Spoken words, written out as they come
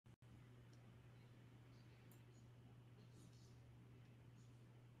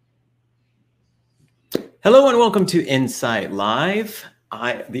Hello and welcome to Insight Live,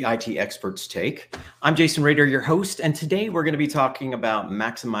 the IT Experts Take. I'm Jason Rader, your host, and today we're going to be talking about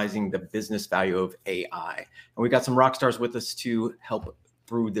maximizing the business value of AI. And we've got some rock stars with us to help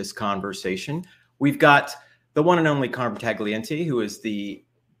through this conversation. We've got the one and only Carm Tagliente, who is the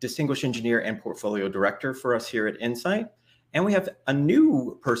Distinguished Engineer and Portfolio Director for us here at Insight. And we have a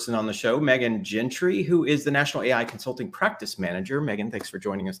new person on the show, Megan Gentry, who is the National AI Consulting Practice Manager. Megan, thanks for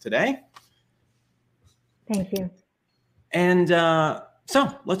joining us today. Thank you. And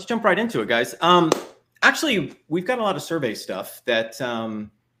so let's jump right into it, guys. Actually, we've got a lot of survey stuff that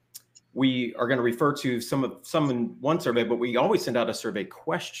we are going to refer to some in one survey, but we always send out a survey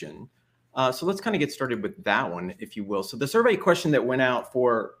question. So let's kind of get started with that one, if you will. So the survey question that went out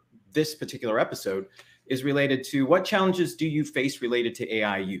for this particular episode is related to what challenges do you face related to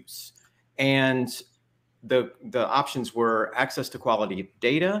AI use? And the options were access to quality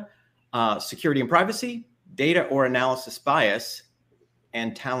data, security and privacy, data or analysis bias,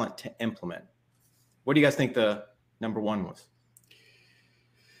 and talent to implement. What do you guys think the number one was?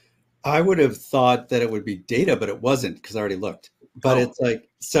 I would have thought that it would be data, but it wasn't because I already looked. But it's like,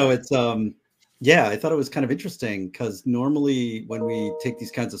 so it's, yeah, I thought it was kind of interesting because normally when we take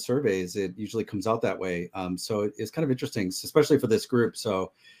these kinds of surveys, it usually comes out that way. So it's kind of interesting, especially for this group.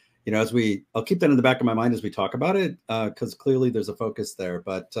 So, you know, I'll keep that in the back of my mind as we talk about it, because clearly there's a focus there.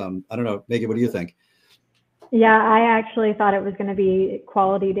 But I don't know, Megan, what do you think? Yeah, I actually thought it was going to be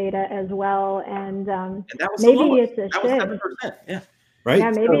quality data as well, and maybe it's a shift. Yeah, right.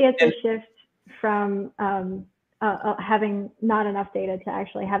 Yeah, maybe it's a shift from having not enough data to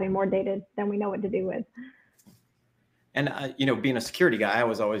actually having more data than we know what to do with. And you know, being a security guy, I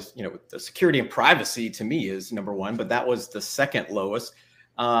was always, you know, the security and privacy to me is number one, but that was the second lowest.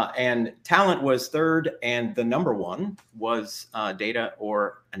 And talent was third, and the number one was data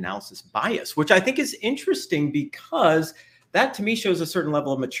or analysis bias, which I think is interesting because that to me shows a certain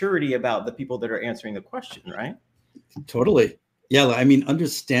level of maturity about the people that are answering the question, right? Totally. Yeah, I mean,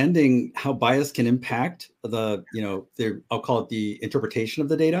 understanding how bias can impact the, you know, I'll call it the interpretation of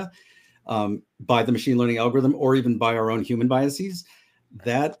the data by the machine learning algorithm or even by our own human biases.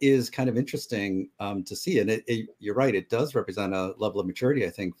 That is kind of interesting to see. And you're right, it does represent a level of maturity, I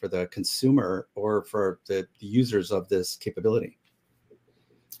think, for the consumer or for the users of this capability.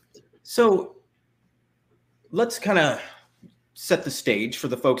 So let's kind of set the stage for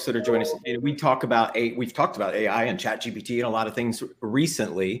the folks that are joining us. We've talked about AI and ChatGPT and a lot of things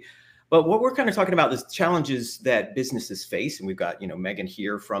recently. But what we're kind of talking about is challenges that businesses face. And we've got, you know, Megan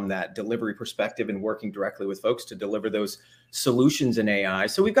here from that delivery perspective and working directly with folks to deliver those solutions in AI.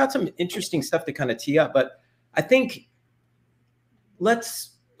 So we've got some interesting stuff to kind of tee up. But I think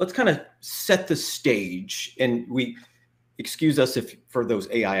let's kind of set the stage. And we excuse us for those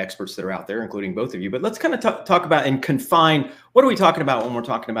AI experts that are out there, including both of you. But let's kind of talk about and confine, what are we talking about when we're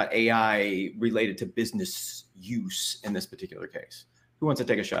talking about AI related to business use in this particular case? Who wants to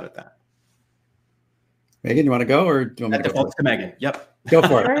take a shot at that? Megan, you want to go, or do you want me to go? To Megan. Yep. Go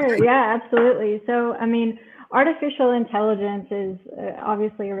for it. Sure. Yeah, absolutely. So, I mean, artificial intelligence is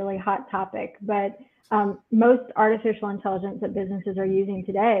obviously a really hot topic, but most artificial intelligence that businesses are using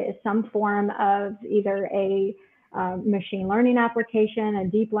today is some form of either a machine learning application, a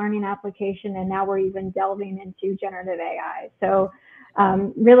deep learning application, and now we're even delving into generative AI. So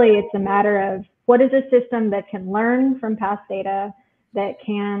really, it's a matter of what is a system that can learn from past data, that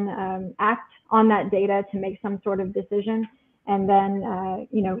can act on that data to make some sort of decision, and then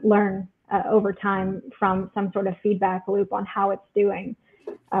you know, learn over time from some sort of feedback loop on how it's doing.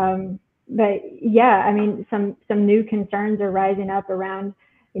 But yeah, I mean, some new concerns are rising up around,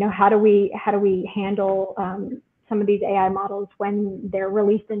 you know, how do we handle some of these AI models when they're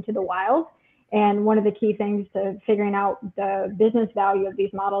released into the wild? And one of the key things to figuring out the business value of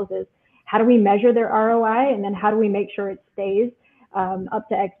these models is how do we measure their ROI, and then how do we make sure it stays up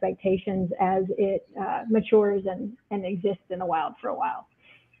to expectations as it matures and exists in the wild for a while.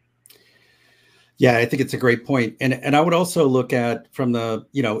 Yeah, I think it's a great point. And I would also look at from the,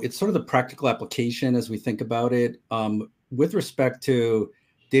 you know, it's sort of the practical application as we think about it with respect to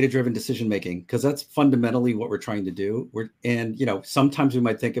data-driven decision-making, because that's fundamentally what we're trying to do. And, you know, sometimes we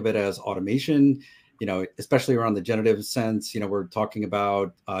might think of it as automation, you know, especially around the generative sense. You know, we're talking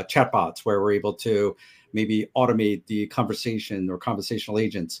about chatbots where we're able to maybe automate the conversation or conversational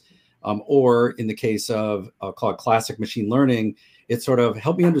agents. Or in the case of, I'll call it classic machine learning, it's sort of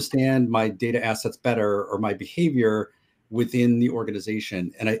help me understand my data assets better or my behavior within the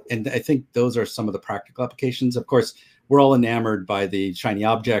organization. And I think those are some of the practical applications. Of course, we're all enamored by the shiny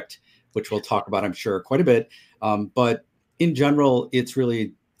object, which we'll talk about, I'm sure, quite a bit. But in general, it's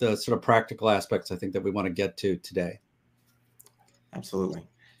really the sort of practical aspects I think that we want to get to today. Absolutely.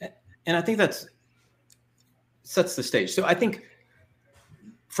 And I think that's sets the stage. So I think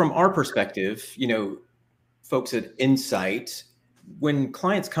from our perspective, folks at Insight, when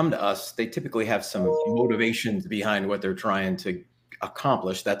clients come to us, they typically have some motivations behind what they're trying to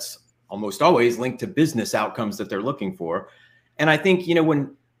accomplish. That's almost always linked to business outcomes that they're looking for. And I think,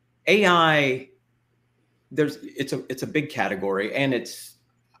 when AI, it's a big category, and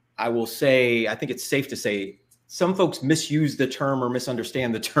I think it's safe to say some folks misuse the term or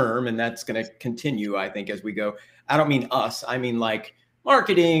misunderstand the term, and that's going to continue, I think, as we go. I don't mean us. I mean like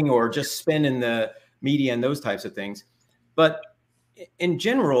marketing or just spin in the media and those types of things. But in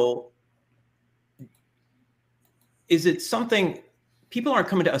general, is it something people aren't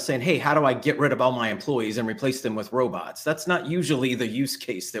coming to us saying, hey, how do I get rid of all my employees and replace them with robots? That's not usually the use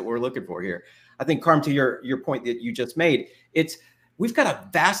case that we're looking for here. I think, Carm, to your point that you just made, we've got a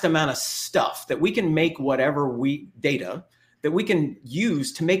vast amount of stuff that we can make data that we can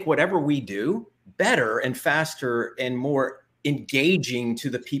use to make whatever we do better and faster and more engaging to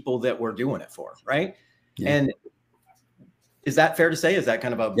the people that we're doing it for, right? Yeah. And is that fair to say? Is that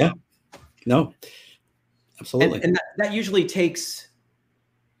kind of a... Yeah, no, absolutely. And that usually takes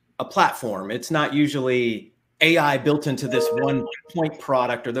a platform. It's not usually AI built into this one point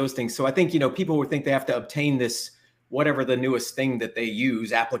product or those things. So I think, people would think they have to obtain this, whatever the newest thing that they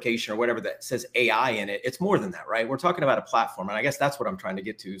use, application or whatever that says AI in it. It's more than that, right? We're talking about a platform. And I guess that's what I'm trying to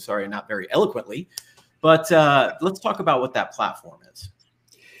get to. Sorry, not very eloquently, but let's talk about what that platform is.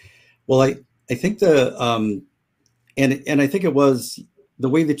 Well, I think and I think it was the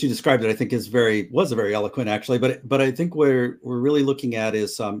way that you described it, I think was very eloquent actually, but I think we're really looking at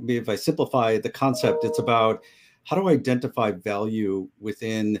is, if I simplify the concept, it's about how do I identify value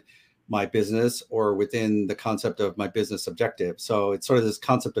within my business or within the concept of my business objective. So it's sort of this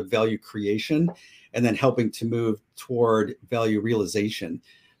concept of value creation and then helping to move toward value realization.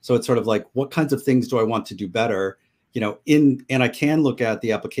 So it's sort of like, what kinds of things do I want to do better? And I can look at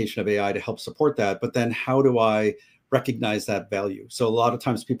the application of AI to help support that, but then how do I recognize that value? So a lot of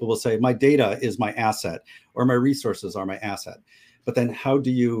times people will say, my data is my asset or my resources are my asset. But then how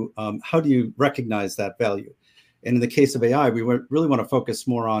do you recognize that value? And in the case of AI, we really want to focus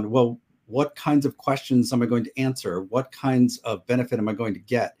more on, well, what kinds of questions am I going to answer? What kinds of benefit am I going to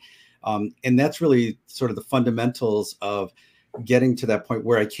get? And that's really sort of the fundamentals of getting to that point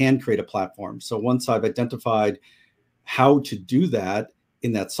where I can create a platform. So once I've identified how to do that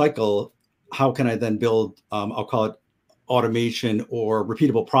in that cycle, how can I then build, I'll call it automation or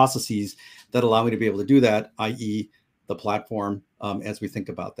repeatable processes that allow me to be able to do that, i.e. the platform, as we think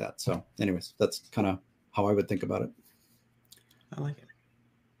about that. So anyways, that's kind of how I would think about it. I like it.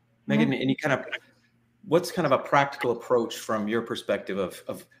 Megan, what's kind of a practical approach from your perspective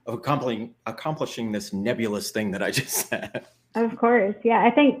of accomplishing this nebulous thing that I just said? Of course. Yeah.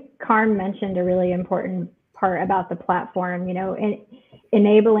 I think Carm mentioned a really important part about the platform,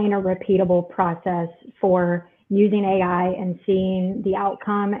 enabling a repeatable process for using AI and seeing the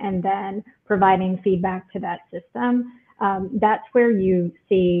outcome and then providing feedback to that system. That's where you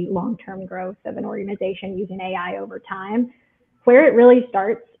see long-term growth of an organization using AI over time. Where it really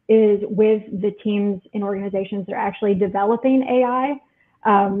starts is with the teams in organizations that are actually developing AI.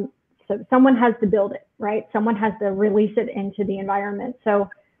 So someone has to build it, right? Someone has to release it into the environment. So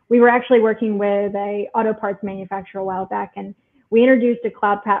we were actually working with a auto parts manufacturer a while back, and we introduced a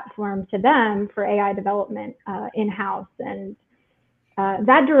cloud platform to them for AI development in-house. And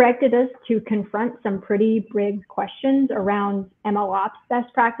that directed us to confront some pretty big questions around MLOps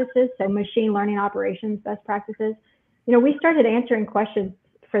best practices, so machine learning operations best practices. We started answering questions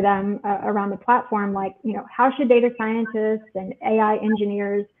for them around the platform, like, how should data scientists and AI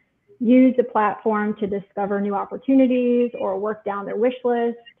engineers use the platform to discover new opportunities or work down their wish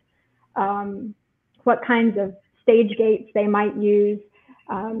list? What kinds of stage gates they might use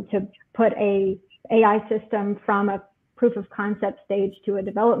to put a AI system from a proof of concept stage to a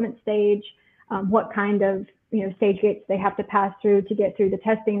development stage, what kind of stage gates they have to pass through to get through the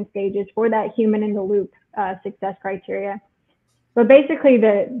testing stages for that human in the loop success criteria. But basically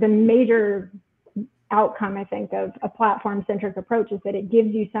the major outcome, I think, of a platform-centric approach is that it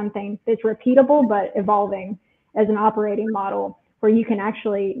gives you something that's repeatable but evolving as an operating model, where you can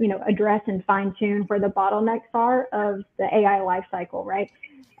actually, address and fine-tune where the bottlenecks are of the AI lifecycle, right?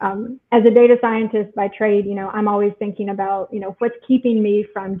 As a data scientist by trade, I'm always thinking about, what's keeping me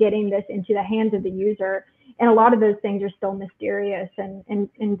from getting this into the hands of the user. And a lot of those things are still mysterious, and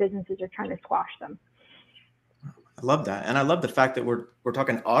businesses are trying to squash them. I love that. And I love the fact that we're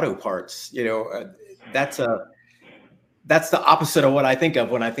talking auto parts. That's that's the opposite of what I think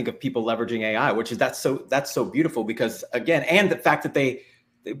of when I think of people leveraging AI, which is that's so beautiful, because again, and the fact that they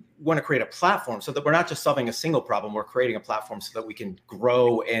want to create a platform so that we're not just solving a single problem, we're creating a platform so that we can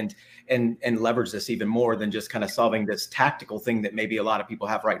grow and leverage this even more than just kind of solving this tactical thing that maybe a lot of people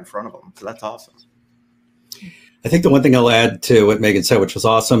have right in front of them. So that's awesome. I think the one thing I'll add to what Megan said, which was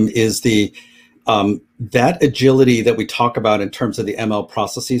awesome, is the that agility that we talk about in terms of the ML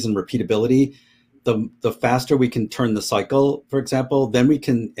processes and repeatability. The faster we can turn the cycle, for example, then we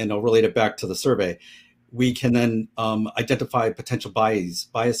can, and I'll relate it back to the survey, we can then identify potential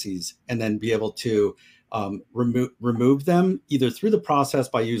biases and then be able to remove them either through the process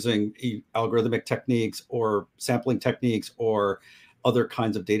by using algorithmic techniques or sampling techniques or other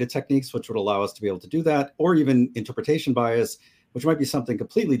kinds of data techniques, which would allow us to be able to do that, or even interpretation bias, which might be something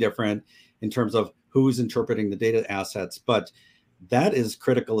completely different in terms of who's interpreting the data assets. But that is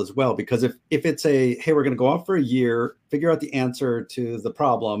critical as well, because if it's a, hey, we're going to go off for a year, figure out the answer to the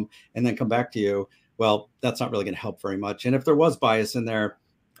problem, and then come back to you, well, that's not really going to help very much. And if there was bias in there,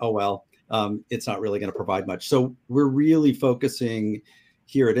 oh, well, it's not really going to provide much. So we're really focusing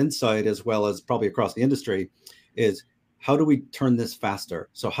here at Insight, as well as probably across the industry, is how do we turn this faster?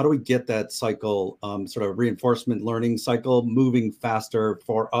 So how do we get that cycle, sort of reinforcement learning cycle, moving faster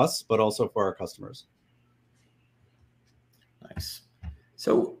for us, but also for our customers? Nice.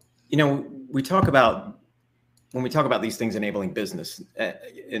 So, when we talk about these things enabling business,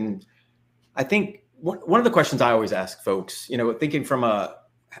 and I think one of the questions I always ask folks, thinking from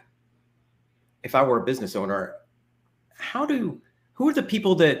if I were a business owner, who are the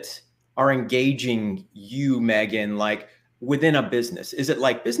people that are engaging you, Megan, like within a business? Is it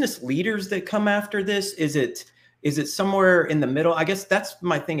like business leaders that come after this? Is it somewhere in the middle? I guess that's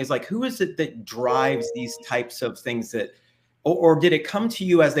my thing, is like, who is it that drives these types of things that, or did it come to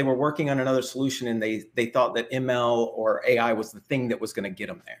you as they were working on another solution and they thought that ML or AI was the thing that was going to get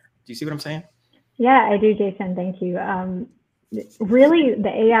them there? Do you see what I'm saying? Yeah, I do, Jason. Thank you. Really, the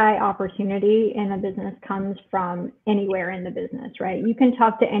AI opportunity in a business comes from anywhere in the business, right? You can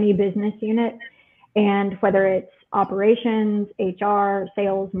talk to any business unit, and whether it's operations, HR,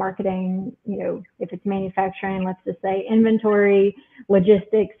 sales, marketing, if it's manufacturing, let's just say inventory,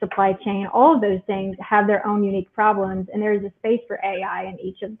 logistics, supply chain, all of those things have their own unique problems, and there is a space for AI in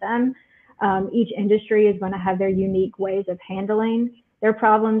each of them. Each industry is going to have their unique ways of handling their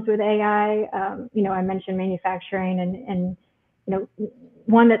problems with AI. I mentioned manufacturing, and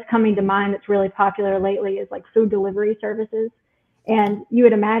one that's coming to mind that's really popular lately is like food delivery services. And you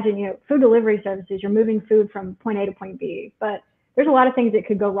would imagine, food delivery services, you're moving food from point A to point B, but there's a lot of things that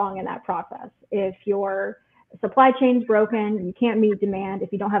could go wrong in that process. If your supply chain's broken, you can't meet demand.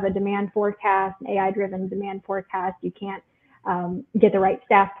 If you don't have a demand forecast, an AI-driven demand forecast, you can't get the right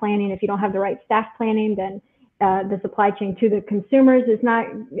staff planning. If you don't have the right staff planning, then the supply chain to the consumers is not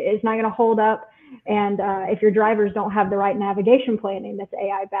going to hold up. And if your drivers don't have the right navigation planning that's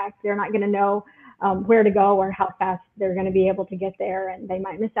AI backed, they're not going to know where to go or how fast they're going to be able to get there, and they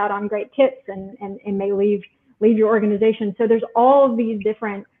might miss out on great tips and may leave your organization. So there's all of these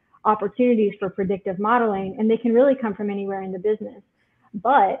different opportunities for predictive modeling, and they can really come from anywhere in the business.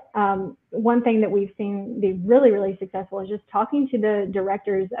 But one thing that we've seen be really, really successful is just talking to the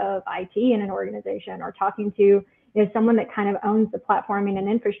directors of IT in an organization, or talking to someone that kind of owns the platforming and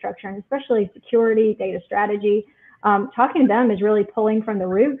infrastructure, and especially security, data strategy. Talking to them is really pulling from the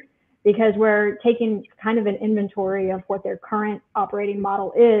root, because we're taking kind of an inventory of what their current operating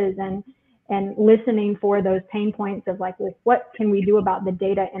model is, and listening for those pain points of like, well, what can we do about the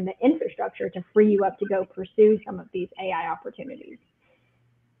data and the infrastructure to free you up to go pursue some of these AI opportunities.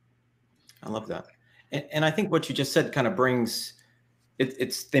 I love that. And I think what you just said kind of brings,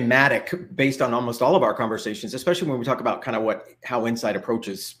 it's thematic based on almost all of our conversations, especially when we talk about kind of how Insight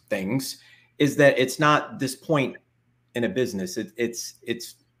approaches things, is that it's not this point in a business. It's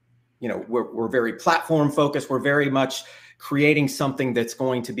we're very platform focused. We're very much creating something that's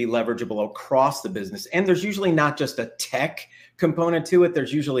going to be leverageable across the business. And there's usually not just a tech component to it.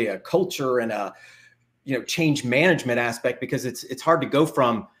 There's usually a culture and a change management aspect, because it's hard to go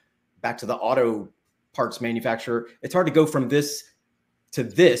from, back to the auto parts manufacturer, it's hard to go from this to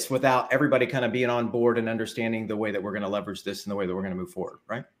this without everybody kind of being on board and understanding the way that we're going to leverage this and the way that we're going to move forward,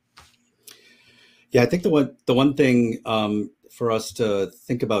 right? Yeah, I think the one thing for us to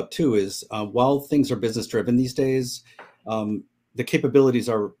think about too is while things are business driven these days, the capabilities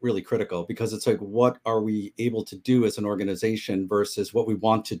are really critical, because it's like, what are we able to do as an organization versus what we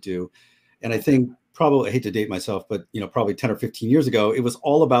want to do? And I think probably, I hate to date myself, but probably 10 or 15 years ago, it was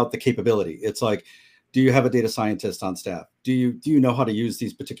all about the capability. It's like, do you have a data scientist on staff? Do you know how to use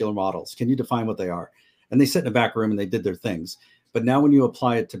these particular models? Can you define what they are? and they sit in a back room and they did their things. But now when you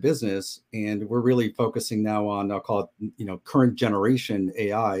apply it to business, and we're really focusing now on, I'll call it, current generation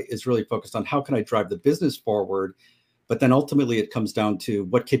AI is really focused on how can I drive the business forward? But then ultimately it comes down to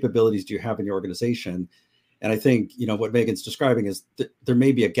what capabilities do you have in your organization? And I think, what Megan's describing is there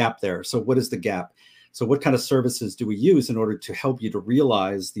may be a gap there. So what is the gap? So what kind of services do we use in order to help you to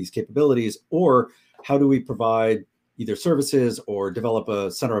realize these capabilities? Or how do we provide either services or develop a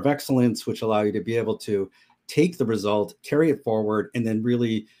center of excellence, which allow you to be able to take the result, carry it forward, and then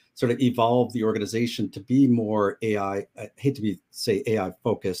really sort of evolve the organization to be more AI, I hate to say AI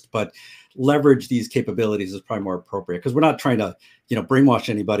focused, but leverage these capabilities is probably more appropriate, because we're not trying to, brainwash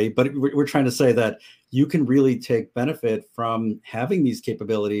anybody, but we're trying to say that you can really take benefit from having these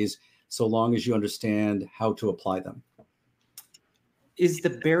capabilities so long as you understand how to apply them. Is the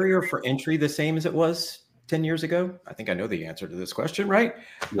barrier for entry the same as it was 10 years ago? I think I know the answer to this question, right?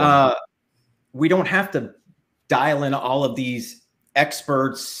 Yeah. We don't have to dial in all of these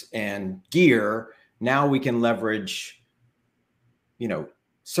experts and gear. Now we can leverage,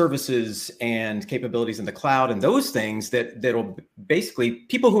 services and capabilities in the cloud and those things that'll basically,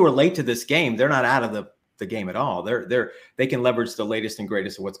 people who are late to this game, they're not out of the game at all. They can leverage the latest and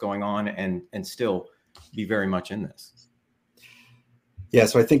greatest of what's going on and still be very much in this. Yeah,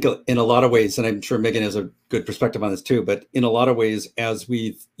 so I think in a lot of ways, and I'm sure Megan has a good perspective on this too, but in a lot of ways, as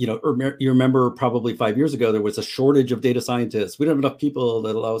we've, you remember probably 5 years ago, there was a shortage of data scientists. We don't have enough people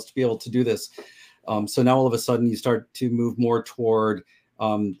that allow us to be able to do this. So now all of a sudden you start to move more toward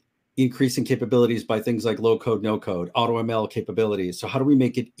increasing capabilities by things like low code, no code, AutoML capabilities. So how do we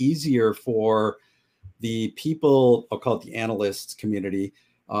make it easier for the people, I'll call it the analysts community,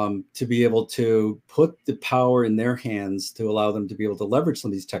 to be able to put the power in their hands to allow them to be able to leverage some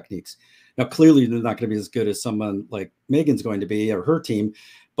of these techniques. Now, clearly, they're not going to be as good as someone like Megan's going to be or her team,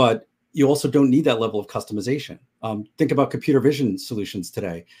 but you also don't need that level of customization. Think about computer vision solutions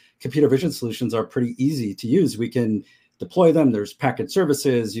today. Computer vision solutions are pretty easy to use. We can deploy them. There's packaged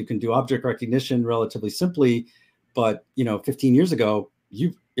services. You can do object recognition relatively simply. But 15 years ago,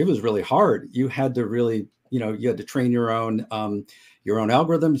 it was really hard. You had to really, you had to train your own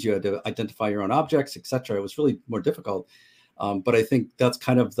algorithms. You had to identify your own objects, et cetera. It was really more difficult. But I think that's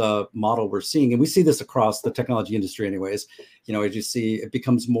kind of the model we're seeing. And we see this across the technology industry anyways. As you see, it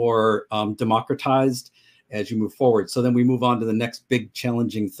becomes more democratized as you move forward. So then we move on to the next big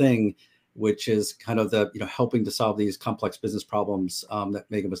challenging thing, which is kind of the, helping to solve these complex business problems that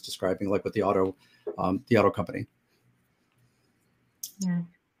Megan was describing, like with the auto company. Yeah,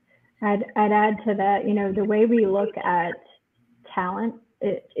 I'd add to that, the way we look at talent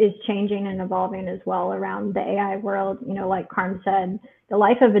is changing and evolving as well around the AI world. Like Carm said, the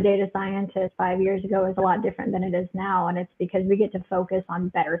life of a data scientist 5 years ago is a lot different than it is now. And it's because we get to focus on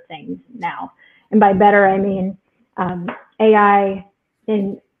better things now. And by better, I mean AI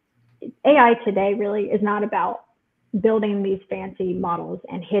today really is not about building these fancy models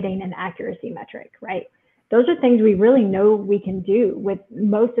and hitting an accuracy metric, right? Those are things we really know we can do with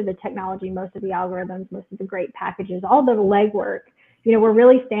most of the technology, most of the algorithms, most of the great packages, all the legwork. We're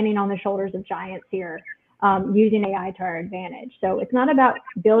really standing on the shoulders of giants here, using AI to our advantage. So it's not about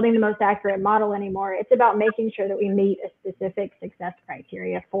building the most accurate model anymore. It's about making sure that we meet a specific success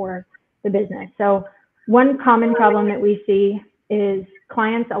criteria for the business. So one common problem that we see is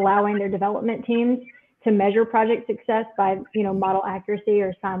clients allowing their development teams to measure project success by, model accuracy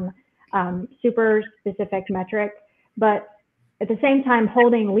or some super specific metric, but at the same time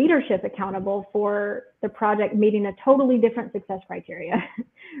holding leadership accountable for the project meeting a totally different success criteria,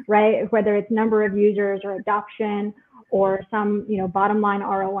 right? Whether it's number of users or adoption or some, bottom line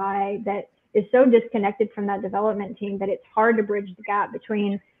ROI that is so disconnected from that development team that it's hard to bridge the gap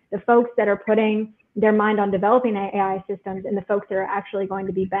between the folks that are putting their mind on developing AI systems and the folks that are actually going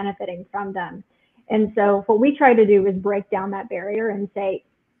to be benefiting from them. And so what we try to do is break down that barrier and say,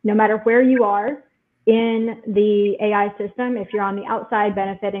 no matter where you are in the AI system, if you're on the outside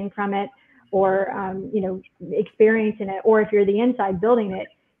benefiting from it or, experiencing it, or if you're the inside building it,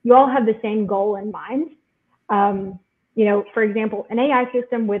 you all have the same goal in mind. For example, an AI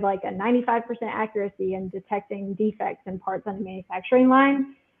system with like a 95% accuracy in detecting defects in parts on the manufacturing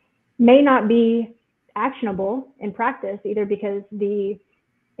line may not be actionable in practice, either because the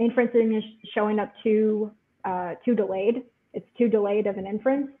inferencing is showing up too delayed. It's too delayed of an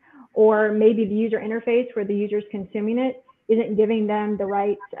inference, or maybe the user interface where the user's consuming it isn't giving them the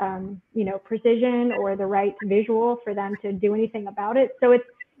right, precision or the right visual for them to do anything about it. So it's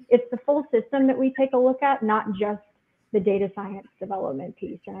the full system that we take a look at, not just the data science development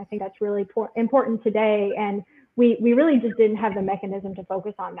piece. And I think that's really important today. And we really just didn't have the mechanism to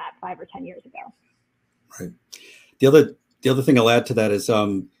focus on that 5 or 10 years ago. Right. The other thing I'll add to that is,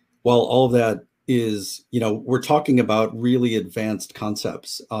 while all of that is, we're talking about really advanced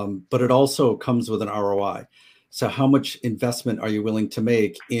concepts, but it also comes with an ROI. So how much investment are you willing to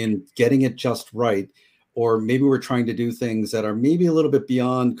make in getting it just right? Or maybe we're trying to do things that are maybe a little bit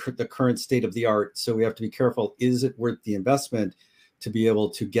beyond the current state of the art. So we have to be careful. Is it worth the investment to be able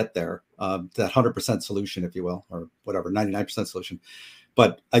to get there? That 100% solution, if you will, or whatever, 99% solution.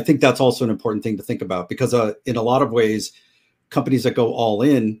 But I think that's also an important thing to think about, because in a lot of ways, companies that go all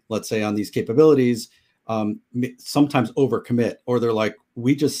in, let's say, on these capabilities, sometimes overcommit, or they're like,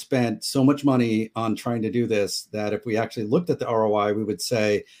 we just spent so much money on trying to do this that if we actually looked at the ROI, we would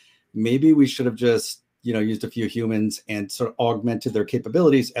say, maybe we should have just, used a few humans and sort of augmented their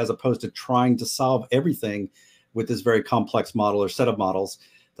capabilities, as opposed to trying to solve everything with this very complex model or set of models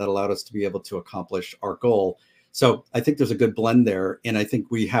that allowed us to be able to accomplish our goal. So I think there's a good blend there. And I think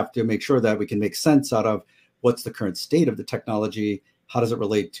we have to make sure that we can make sense out of what's the current state of the technology, how does it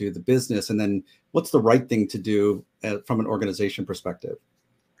relate to the business, and then what's the right thing to do from an organization perspective.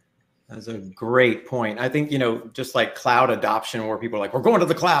 That's a great point. I think, just like cloud adoption, where people are like, we're going to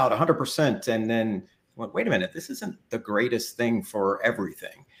the cloud 100%. And then, well, wait a minute, this isn't the greatest thing for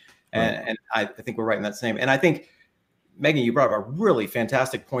everything. And, and I think we're right in that same. And I think, Megan, you brought up a really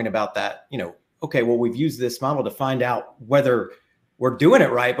fantastic point about that. Okay, well, we've used this model to find out whether we're doing it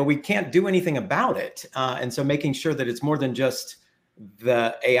right, but we can't do anything about it. And so making sure that it's more than just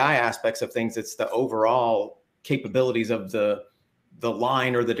the AI aspects of things, it's the overall capabilities of the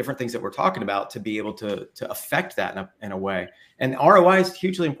line or the different things that we're talking about to be able to affect that in a way. And ROI is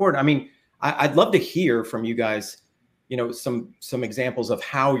hugely important. I mean, I'd love to hear from you guys, some examples of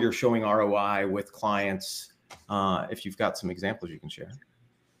how you're showing ROI with clients. If you've got some examples you can share.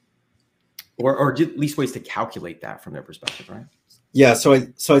 Or at least ways to calculate that from their perspective, right? Yeah, so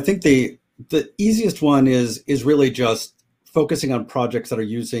I think the easiest one is really just focusing on projects that are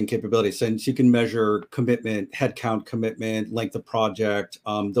using capabilities. Since you can measure commitment, headcount commitment, length of project,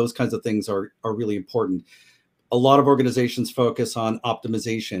 those kinds of things are really important. A lot of organizations focus on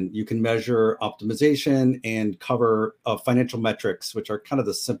optimization. You can measure optimization and cover financial metrics, which are kind of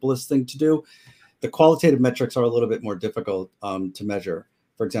the simplest thing to do. The qualitative metrics are a little bit more difficult to measure.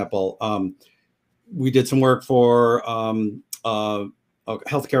 For example, we did some work for a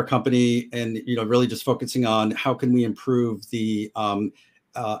healthcare company, and really just focusing on how can we improve the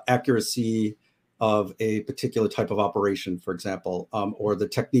accuracy of a particular type of operation, for example, or the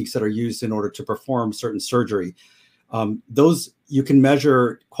techniques that are used in order to perform certain surgery. Those you can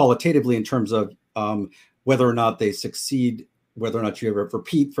measure qualitatively in terms of whether or not they succeed, whether or not you ever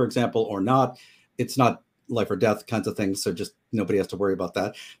repeat, for example, or not. It's not life or death kinds of things, so just nobody has to worry about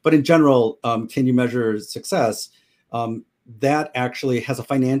that. But in general, can you measure success? That actually has a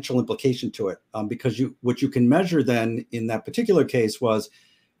financial implication to it, because what you can measure then in that particular case was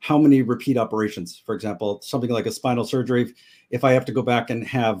how many repeat operations. For example, something like a spinal surgery, if I have to go back and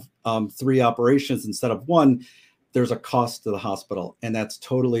have 3 operations instead of 1, there's a cost to the hospital, and that's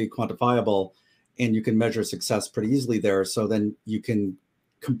totally quantifiable, and you can measure success pretty easily there. So then you can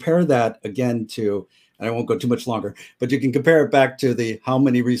compare that again to, and I won't go too much longer, but you can compare it back to the how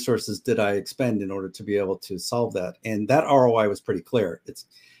many resources did I expend in order to be able to solve that. And that ROI was pretty clear. It's,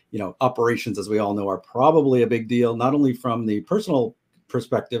 operations, as we all know, are probably a big deal, not only from the personal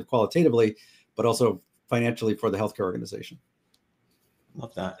perspective qualitatively, but also financially for the healthcare organization.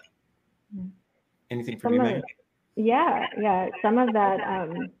 Love that. Anything from you, Megan? Yeah. Some of that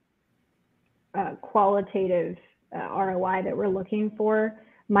qualitative ROI that we're looking for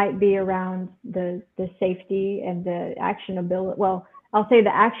might be around the safety and the actionability. Well, I'll say the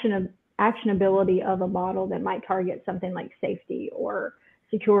actionability of a model that might target something like safety or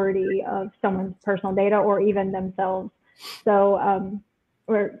security of someone's personal data, or even themselves. So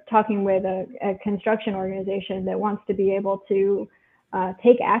we're talking with a construction organization that wants to be able to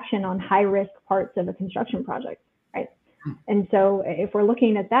take action on high risk parts of a construction project, right? And so if we're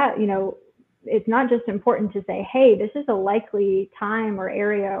looking at that, it's not just important to say, hey, this is a likely time or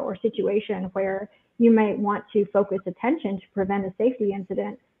area or situation where you might want to focus attention to prevent a safety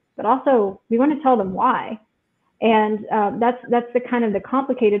incident, but also we want to tell them why. And that's the kind of the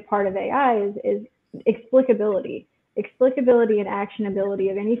complicated part of AI is explicability and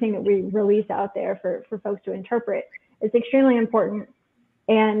actionability of anything that we release out there for folks to interpret. It's extremely important,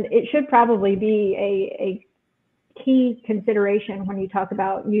 and it should probably be a key consideration when you talk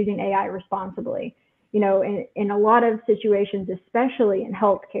about using AI responsibly. In a lot of situations, especially in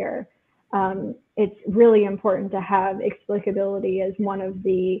healthcare, it's really important to have explicability as one of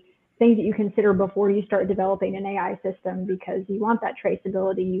the things that you consider before you start developing an AI system, because you want that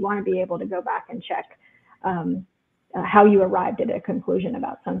traceability. You want to be able to go back and check how you arrived at a conclusion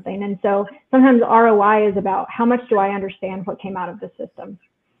about something. And so sometimes ROI is about how much do I understand what came out of the system.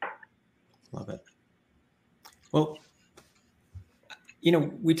 Love it. Well,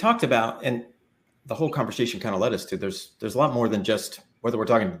 we talked about, and the whole conversation kind of led us to, there's a lot more than just whether we're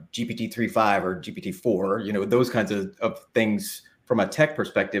talking GPT 3.5 or GPT 4, those kinds of things from a tech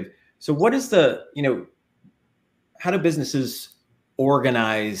perspective. So what is how do businesses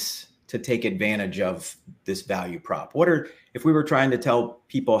organize to take advantage of this value prop? If we were trying to tell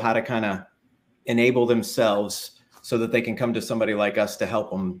people how to kind of enable themselves so that they can come to somebody like us to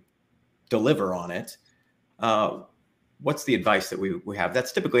help them deliver on it, what's the advice that we have?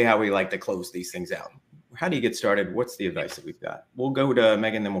 That's typically how we like to close these things out. How do you get started? What's the advice that we've got? We'll go to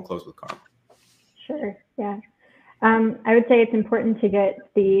Megan, then we'll close with Carmen. Sure, yeah. I would say it's important to get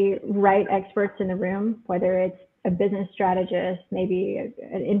the right experts in the room, whether it's a business strategist, maybe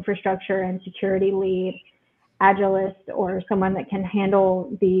an infrastructure and security lead, agilist, or someone that can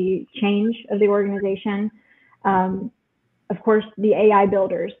handle the change of the organization. Of course, the AI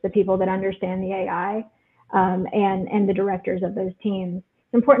builders, the people that understand the AI, and the directors of those teams.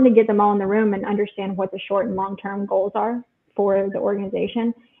 It's important to get them all in the room and understand what the short and long-term goals are for the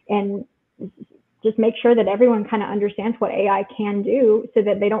organization, and just make sure that everyone kind of understands what AI can do so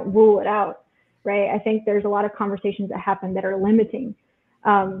that they don't rule it out, right? I think there's a lot of conversations that happen that are limiting.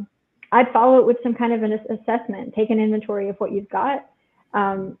 I'd follow it with some kind of an assessment, take an inventory of what you've got,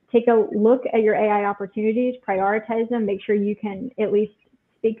 take a look at your AI opportunities, prioritize them, make sure you can at least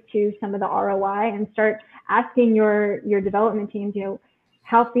speak to some of the ROI, and start asking your development teams,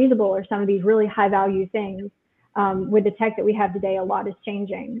 how feasible are some of these really high value things? With the tech that we have today, a lot is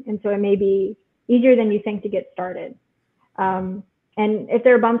changing. And so it may be easier than you think to get started. And if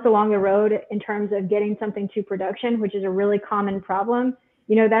there are bumps along the road in terms of getting something to production, which is a really common problem,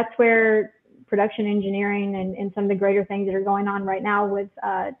 that's where production engineering and some of the greater things that are going on right now with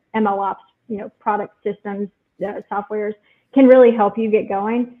MLOps, product systems, softwares, can really help you get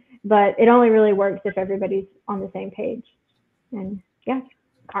going. But it only really works if everybody's on the same page. And yeah,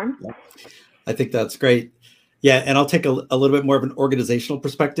 Carm? I think that's great. Yeah, and I'll take a little bit more of an organizational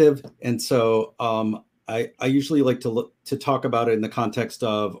perspective. And so I usually like to talk about it in the context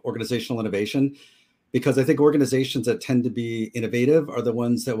of organizational innovation, because I think organizations that tend to be innovative are the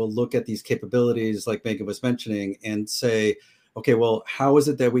ones that will look at these capabilities, like Megan was mentioning, and say, okay, well, how is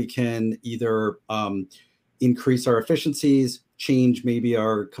it that we can either increase our efficiencies, change maybe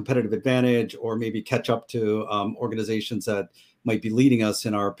our competitive advantage, or maybe catch up to organizations that might be leading us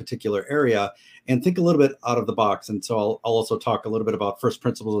in our particular area, and think a little bit out of the box. And so I'll also talk a little bit about first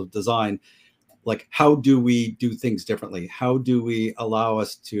principles of design, like how do we do things differently? How do we allow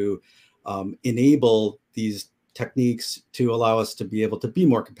us to enable these techniques to allow us to be able to be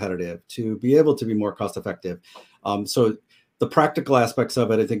more competitive, to be able to be more cost effective? So the practical aspects of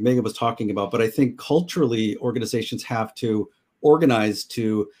it, I think Megan was talking about, but I think culturally organizations have to organize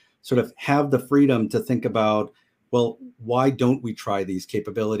to sort of have the freedom to think about, well, why don't we try these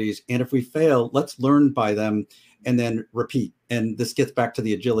capabilities? And if we fail, let's learn by them and then repeat. And this gets back to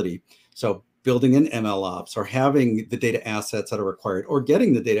the agility. So building in MLOps, or having the data assets that are required, or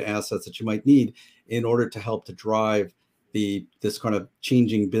getting the data assets that you might need in order to help to drive this kind of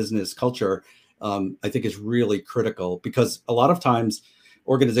changing business culture, I think is really critical. Because a lot of times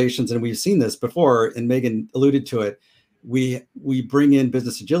organizations, and we've seen this before, and Megan alluded to it, we bring in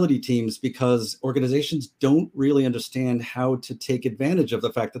business agility teams because organizations don't really understand how to take advantage of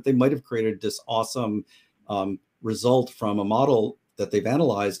the fact that they might have created this awesome result from a model that they've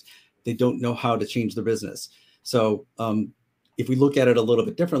analyzed. They don't know how to change their business. So if we look at it a little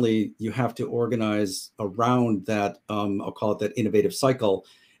bit differently, you have to organize around that, I'll call it that innovative cycle,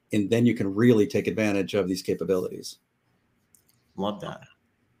 and then you can really take advantage of these capabilities. Love that.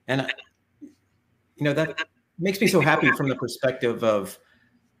 And that makes me so happy from the perspective of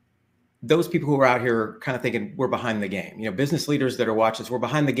those people who are out here kind of thinking we're behind the game. Business leaders that are watching us, we're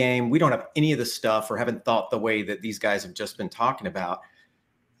behind the game. We don't have any of the stuff, or haven't thought the way that these guys have just been talking about.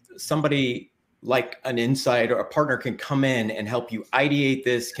 Somebody like an insider or a partner can come in and help you ideate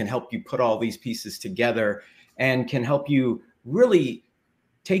this, can help you put all these pieces together, and can help you really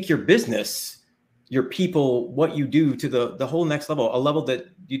take your business, your people, what you do to the whole next level, a level that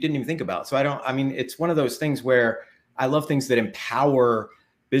you didn't even think about. So it's one of those things where I love things that empower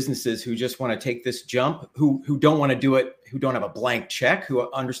businesses who just want to take this jump, who don't want to do it, who don't have a blank check, who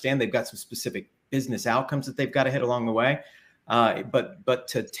understand they've got some specific business outcomes that they've got to hit along the way. But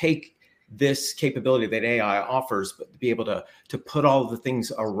to take this capability that AI offers, but to be able to put all the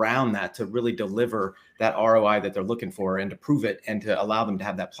things around that to really deliver that ROI that they're looking for, and to prove it, and to allow them to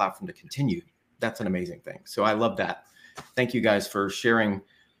have that platform to continue. that's an amazing thing. So I love that. Thank you guys for sharing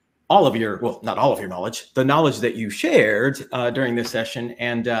all of your, well, not all of your knowledge, the knowledge that you shared during this session.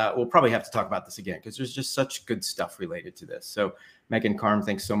 And we'll probably have to talk about this again because there's just such good stuff related to this. So Megan, Carm,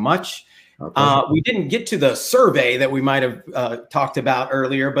 thanks so much. We didn't get to the survey that we might have talked about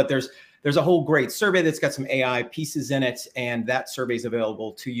earlier, but there's a whole great survey that's got some AI pieces in it. And that survey is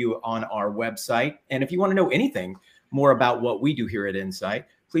available to you on our website. And if you want to know anything more about what we do here at Insight,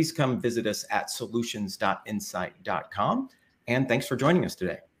 please come visit us at solutions.insight.com. And thanks for joining us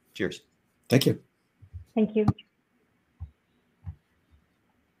today. Cheers. Thank you. Thank you.